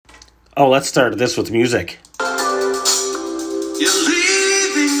Oh, let's start this with music. You're leaving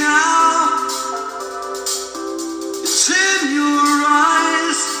now. It's in your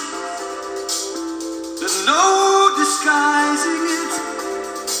eyes. There's no disguising it.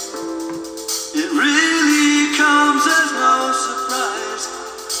 It really comes as no surprise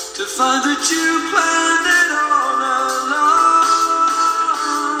to find that you planned it all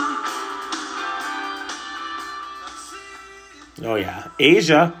along. Oh, yeah.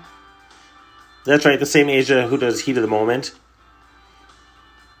 Asia. That's right, the same Asia who does Heat of the Moment.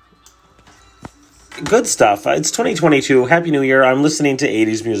 Good stuff. It's 2022. Happy New Year. I'm listening to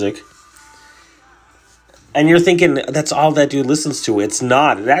 80s music. And you're thinking, that's all that dude listens to. It's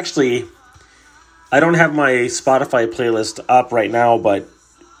not. It actually... I don't have my Spotify playlist up right now, but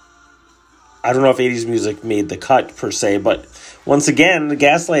I don't know if 80s music made the cut, per se. But once again, the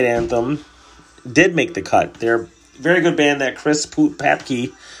Gaslight Anthem did make the cut. They're a very good band that Chris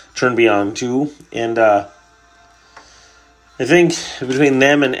Papke turned me on to, and I think between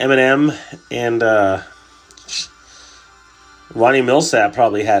them and Eminem and Ronnie Millsap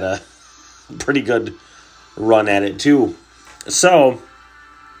probably had a pretty good run at it too. So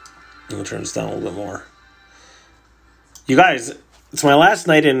I'll turn this down a little bit more. You guys, it's my last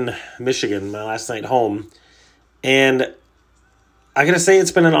night in Michigan, my last night home, and I gotta say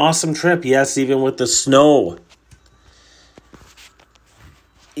it's been an awesome trip. Yes, even with the snow.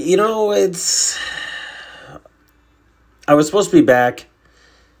 You know, I was supposed to be back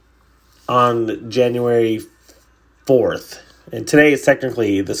on January 4th. And today is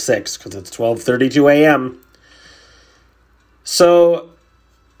technically the 6th because it's 12:32 a.m. So,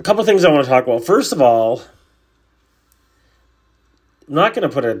 a couple things I want to talk about. First of all, I'm not going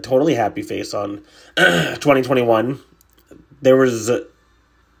to put a totally happy face on 2021. There was,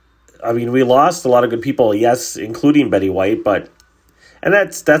 we lost a lot of good people, yes, including Betty White, but... And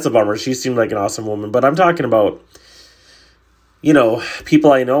that's a bummer. She seemed like an awesome woman. But I'm talking about,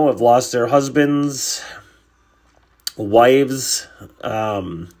 people I know have lost their husbands, wives,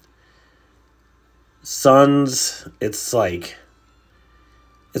 sons. It's like,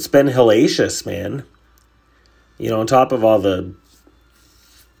 it's been hellacious, man. On top of all the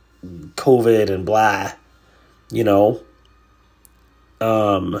COVID and blah,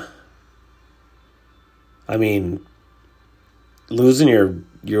 losing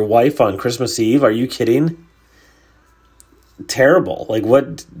your wife on Christmas Eve, are you kidding? Terrible. Like,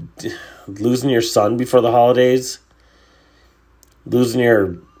 what? Losing your son before the holidays? Losing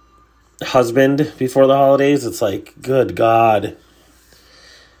your husband before the holidays? It's like, good God.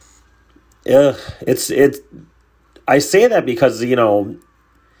 Yeah, I say that because,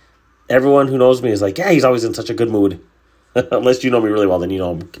 everyone who knows me is like, yeah, he's always in such a good mood. Unless you know me really well, then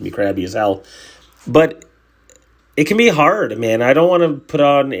him can be crabby as hell. But it can be hard, man. I don't want to put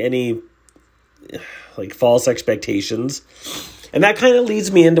on any false expectations. And that kind of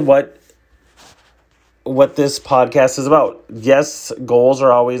leads me into what this podcast is about. Yes, goals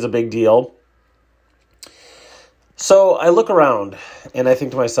are always a big deal. So I look around and I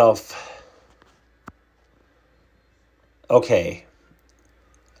think to myself, okay,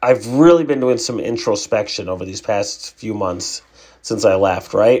 I've really been doing some introspection over these past few months since I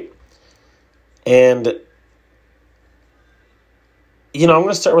left, right? And I'm going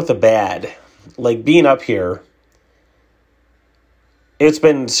to start with the bad. Like, being up here, it's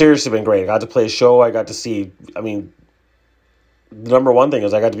seriously been great. I got to play a show. I got to see, the number one thing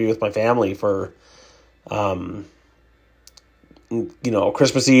is I got to be with my family for,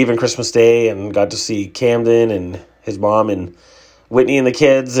 Christmas Eve and Christmas Day, and got to see Camden and his mom and Whitney and the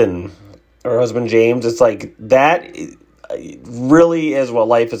kids and her husband James. It's like, that really is what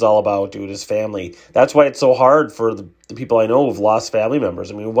life is all about, dude, is family. That's why it's so hard for the people I know who've lost family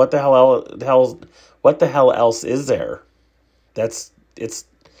members. What the hell else is there? It's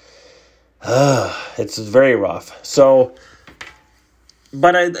very rough. So,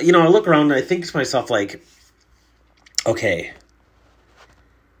 but I look around and I think to myself, like, okay,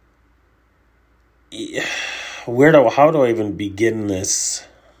 how do I even begin this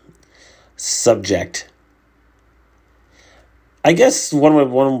subject? I guess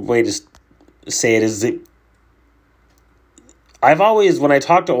one way to say it is that I've always, when I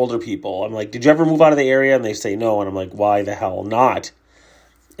talk to older people, I'm like, did you ever move out of the area? And they say no. And I'm like, why the hell not?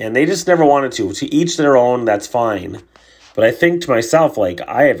 And they just never wanted to. To each their own, that's fine. But I think to myself, like,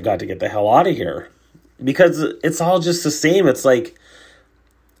 I have got to get the hell out of here. Because it's all just the same. It's like,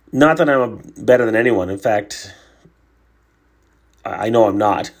 not that I'm better than anyone. In fact, I know I'm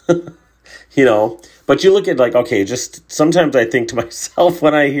not. But you look at, like, okay, just sometimes I think to myself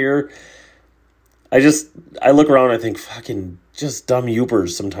when I look around and I think, fucking just dumb youpers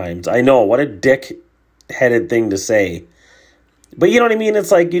sometimes. I know, what a dick-headed thing to say. But you know what I mean?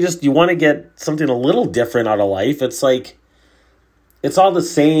 It's like you want to get something a little different out of life. It's like, it's all the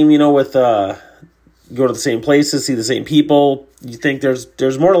same, with go to the same places, see the same people. You think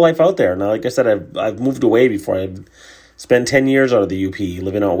there's more to life out there. Now, like I said, I've moved away before. I've spent 10 years out of the UP,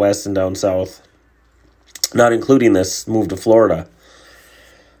 living out west and down south, not including this move to Florida.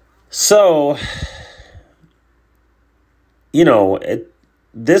 So,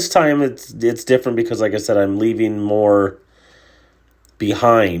 this time it's different because, like I said, I'm leaving more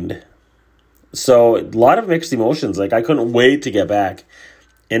behind. So a lot of mixed emotions. Like, I couldn't wait to get back.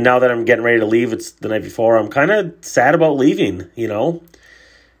 And now that I'm getting ready to leave, it's the night before, I'm kind of sad about leaving,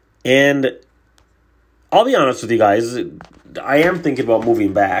 And I'll be honest with you guys, I am thinking about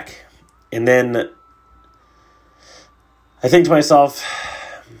moving back. And then I think to myself,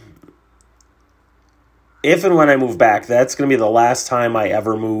 if and when I move back, that's going to be the last time I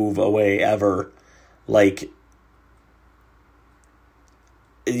ever move away, ever. Like,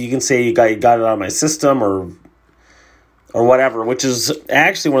 you can say you got it out of my system or whatever, which is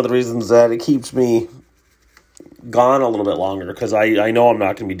actually one of the reasons that it keeps me gone a little bit longer, because I know I'm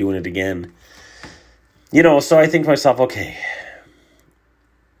not going to be doing it again. So I think to myself, okay,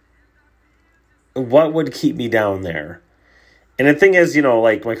 what would keep me down there? And the thing is,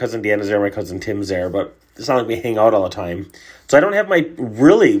 like, my cousin Dan is there, my cousin Tim's there, but it's not like we hang out all the time. So I don't have what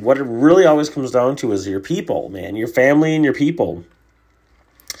it really always comes down to is your people, man, your family and your people.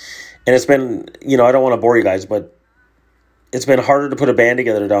 And it's been, I don't want to bore you guys, but it's been harder to put a band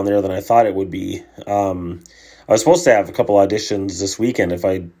together down there than I thought it would be. I was supposed to have a couple auditions this weekend. If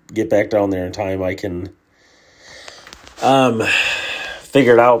I get back down there in time, I can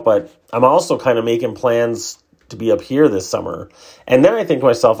figure it out. But I'm also kind of making plans to be up here this summer. And then I think to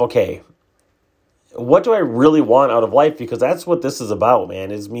myself, okay, what do I really want out of life? Because that's what this is about,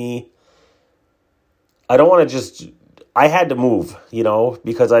 man, is me. I don't want to I had to move,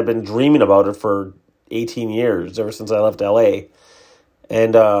 because I've been dreaming about it for 18 years, ever since I left LA.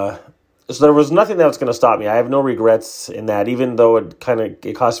 And so there was nothing that was going to stop me. I have no regrets in that, even though it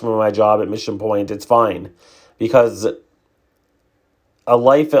cost me my job at Mission Point. It's fine, because a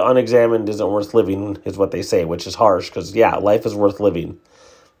life unexamined isn't worth living, is what they say, which is harsh, because, yeah, life is worth living.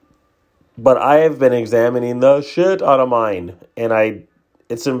 But I have been examining the shit out of mine, and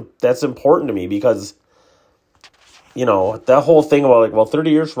that's important to me, because that whole thing about, like, 30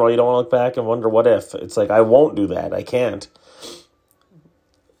 years from now, you don't want to look back and wonder what if. It's like, I won't do that. I can't.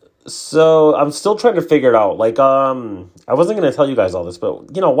 So I'm still trying to figure it out. Like, I wasn't going to tell you guys all this,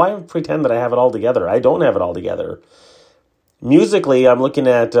 but, why pretend that I have it all together? I don't have it all together. Musically, I'm looking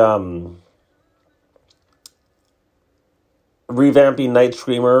at revamping Night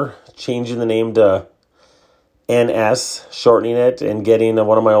Screamer, changing the name to NS, shortening it, and getting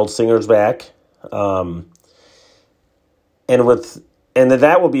one of my old singers back. And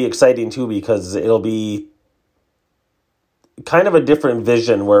that will be exciting too, because it'll be kind of a different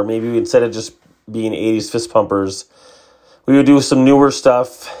vision, where maybe instead of just being 80s fist pumpers, we would do some newer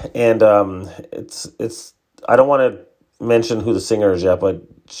stuff. And it's I don't want to mention who the singer is yet, but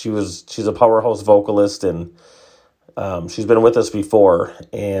she's a powerhouse vocalist, and she's been with us before,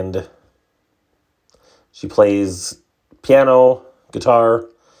 and she plays piano, guitar,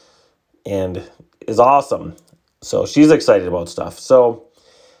 and is awesome. So she's excited about stuff. So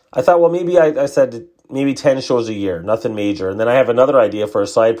I thought, well, maybe I said maybe 10 shows a year, nothing major. And then I have another idea for a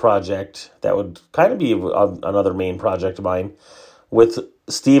side project that would kind of be another main project of mine with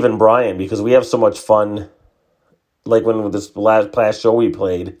Steve and Brian, because we have so much fun. Like when with this last show we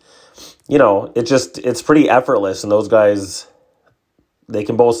played, it's pretty effortless. And those guys, they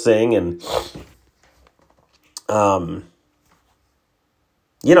can both sing, and,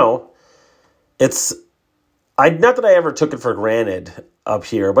 it's, not that I ever took it for granted up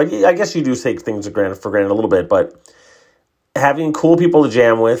here, but I guess you do take things for granted a little bit, but having cool people to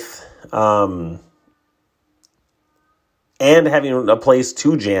jam with, and having a place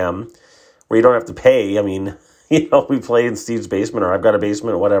to jam where you don't have to pay. I mean, we play in Steve's basement, or I've got a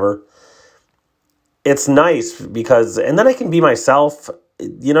basement, or whatever. It's nice because, and then I can be myself,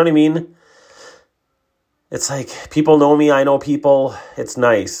 you know what I mean? It's like, people know me, I know people. It's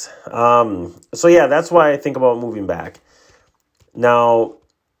nice. So yeah, that's why I think about moving back. Now,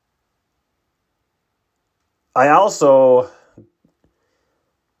 I also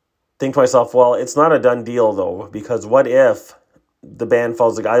think to myself, well, it's not a done deal though, because what if the band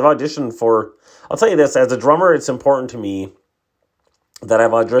falls? I've auditioned for, I'll tell you this, as a drummer, it's important to me that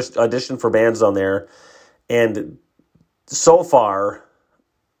I've auditioned for bands on there, and so far,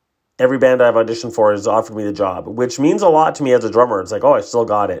 every band I've auditioned for has offered me the job, which means a lot to me as a drummer. It's like, oh, I still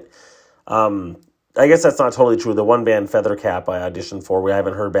got it. I guess that's not totally true. The one band, Feathercap, I auditioned for, we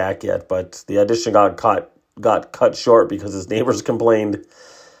haven't heard back yet, but the audition got cut short because his neighbors complained.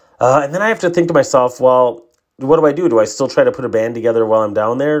 And then I have to think to myself, well, what do I do? Do I still try to put a band together while I'm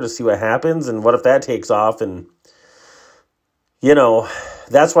down there to see what happens? And what if that takes off? And,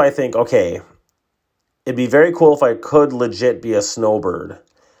 that's why I think, okay, it'd be very cool if I could legit be a snowbird.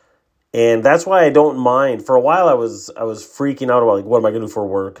 And that's why I don't mind. For a while, I was freaking out about, like, what am I going to do for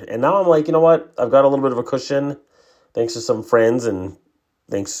work? And now I'm like, you know what? I've got a little bit of a cushion, thanks to some friends and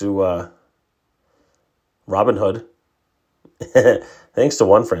thanks to Robin Hood. Thanks to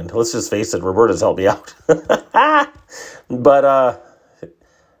one friend. Let's just face it, Roberta's helped me out. But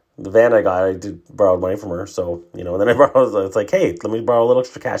the van I got, I borrowed money from her. So, and then it's like, hey, let me borrow a little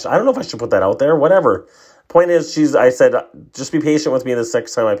extra cash. I don't know if I should put that out there. Whatever. Point is, I said, just be patient with me the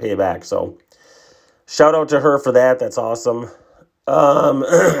next time I pay it back. So, shout out to her for that. That's awesome.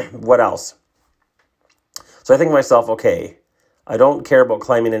 What else? So I think to myself, okay, I don't care about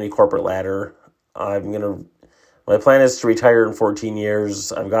climbing any corporate ladder. My plan is to retire in 14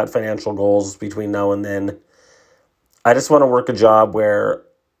 years. I've got financial goals between now and then. I just want to work a job where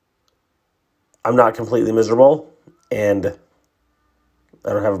I'm not completely miserable and I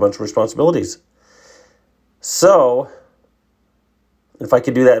don't have a bunch of responsibilities. So, if I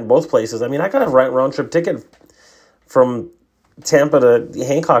could do that in both places, I got a round trip ticket from Tampa to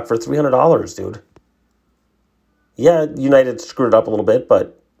Hancock for $300, dude. Yeah, United screwed it up a little bit,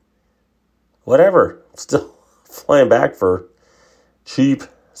 but whatever. Still flying back for cheap.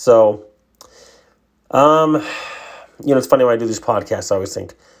 So, it's funny when I do these podcasts, I always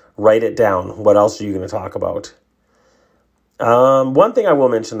think, write it down. What else are you going to talk about? One thing I will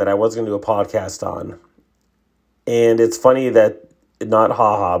mention that I was going to do a podcast on, and it's funny that, not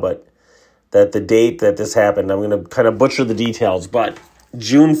but that the date that this happened, I'm going to kind of butcher the details, but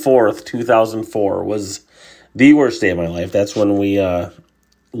June 4th, 2004 was the worst day of my life. That's when we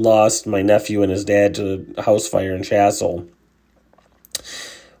lost my nephew and his dad to a house fire in Chassel.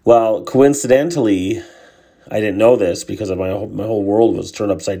 Well, coincidentally, I didn't know this because my whole world was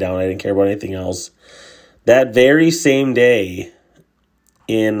turned upside down. I didn't care about anything else. That very same day,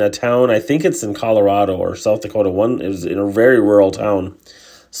 in a town, I think it's in Colorado or South Dakota, it was in a very rural town,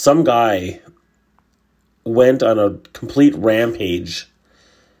 some guy went on a complete rampage.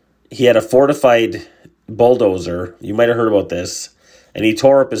 He had a fortified bulldozer. You might have heard about this. And he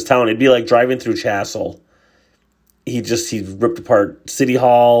tore up his town. It'd be like driving through Chassel. He ripped apart City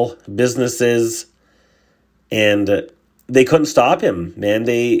Hall, businesses, and they couldn't stop him, man.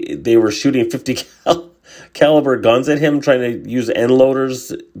 They were shooting 50 caliber guns at him, trying to use end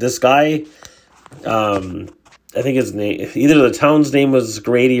loaders. This guy, I think his name, either the town's name was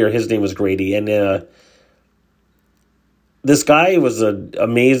Grady or his name was Grady, and this guy was an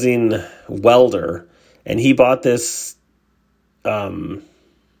amazing welder, and he bought this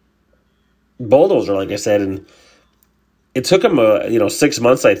bulldozer, like I said, and it took him 6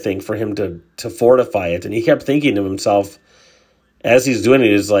 months, I think, for him to fortify it. And he kept thinking to himself, as he's doing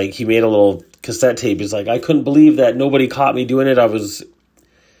it, is like, he made a little cassette tape. He's like, I couldn't believe that nobody caught me doing it. I was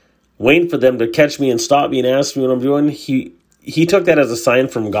waiting for them to catch me and stop me and ask me what I'm doing. He took that as a sign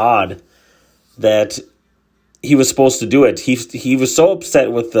from God that he was supposed to do it. He was so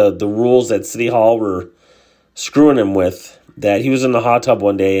upset with the rules that City Hall were screwing him with that he was in the hot tub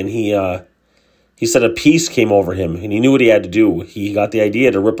one day and he said a peace came over him and he knew what he had to do. He got the idea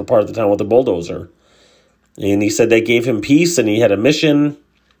to rip apart the town with a bulldozer. And he said that gave him peace and he had a mission.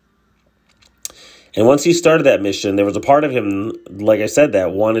 And once he started that mission, there was a part of him, like I said,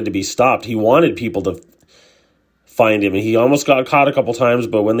 that wanted to be stopped. He wanted people to find him. And he almost got caught a couple times,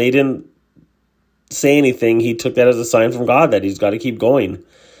 but when they didn't say anything, he took that as a sign from God that he's got to keep going.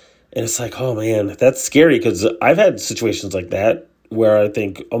 And it's like, oh man, that's scary, because I've had situations like that where I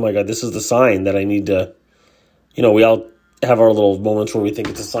think, oh my God, this is the sign that I need to, we all have our little moments where we think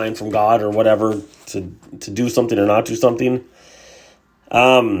it's a sign from God or whatever to do something or not do something.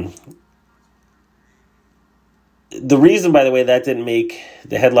 The reason, by the way, that didn't make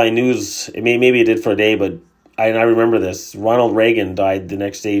the headline news, maybe it did for a day, but I remember this. Ronald Reagan died the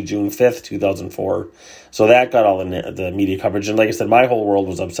next day, June 5th, 2004. So that got all the media coverage. And like I said, my whole world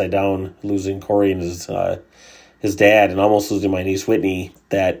was upside down, losing Corey and his dad, and almost losing my niece Whitney,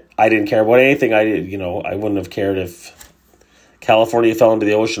 that I didn't care about anything. I wouldn't have cared if California fell into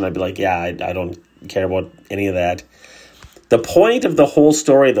the ocean. I'd be like, yeah, I don't care about any of that. The point of the whole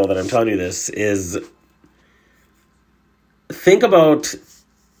story, though, that I'm telling you this is, think about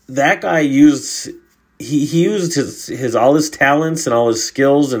that guy used he used his all his talents and all his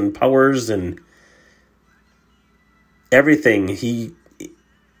skills and powers and everything. He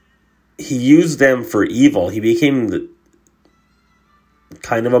used them for evil. He became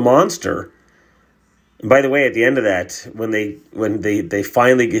kind of a monster. And by the way, at the end of that, when they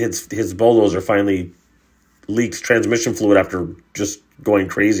finally his bulldozer finally leaked transmission fluid after just going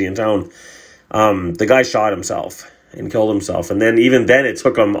crazy in town, the guy shot himself and killed himself. And then even then, it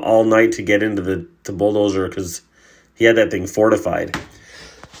took him all night to get into the bulldozer because he had that thing fortified.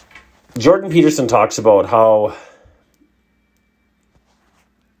 Jordan Peterson talks about how,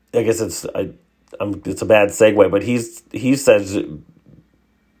 I guess it's a bad segue, but he says,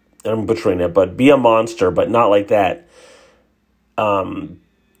 I'm butchering it, but be a monster, but not like that.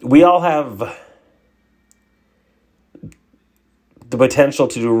 We all have the potential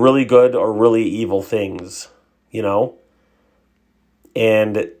to do really good or really evil things, you know?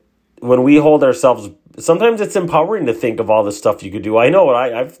 And when we hold ourselves, sometimes it's empowering to think of all the stuff you could do. I know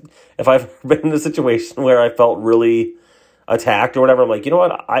if I've been in a situation where I felt really attacked or whatever, I'm like, you know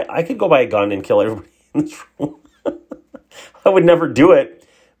what? I could go buy a gun and kill everybody in this room. I would never do it.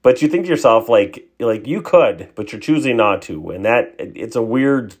 But you think to yourself, like you could, but you're choosing not to. And it's a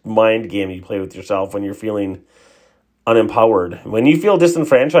weird mind game you play with yourself when you're feeling unempowered. When you feel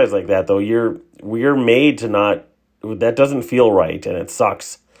disenfranchised like that, though, we're made to not. That doesn't feel right, and it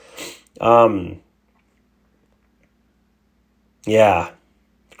sucks. Yeah,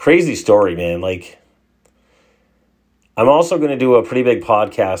 crazy story, man. Like, I'm also going to do a pretty big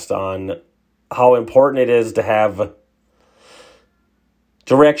podcast on how important it is to have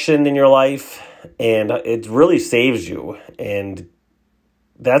direction in your life, and it really saves you. And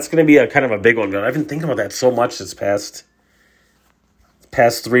that's going to be a kind of a big one. But I've been thinking about that so much this past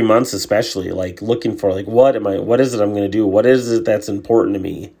 3 months, especially, like looking for like what is it I'm going to do? What is it that's important to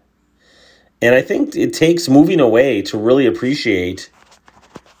me? And I think it takes moving away to really appreciate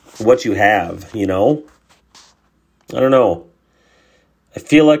what you have, you know? I don't know. I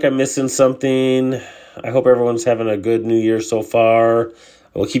feel like I'm missing something. I hope everyone's having a good New Year so far.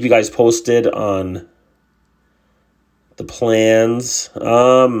 I will keep you guys posted on the plans.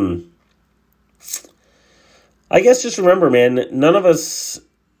 I guess just remember, man, none of us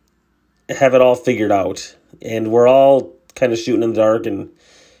have it all figured out. And we're all kind of shooting in the dark. And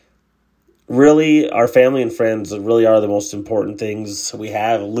really, our family and friends really are the most important things we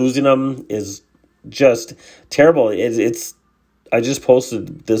have. Losing them is just terrible. I just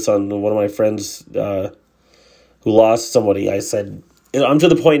posted this on one of my friends who lost somebody. I said, I'm to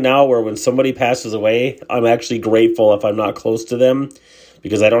the point now where when somebody passes away, I'm actually grateful if I'm not close to them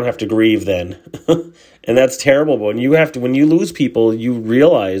because I don't have to grieve then. And that's terrible. But when you lose people, you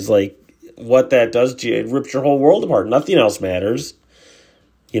realize like what that does to you. It rips your whole world apart. Nothing else matters.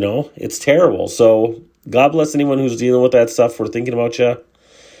 You know, it's terrible. So God bless anyone who's dealing with that stuff. We're thinking about you.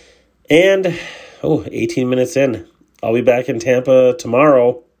 And 18 minutes in. I'll be back in Tampa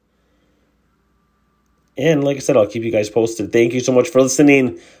tomorrow. And like I said, I'll keep you guys posted. Thank you so much for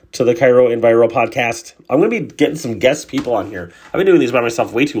listening to the Cairo Enviro podcast. I'm going to be getting some guest people on here. I've been doing these by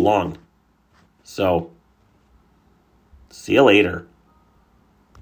myself way too long. So, see you later.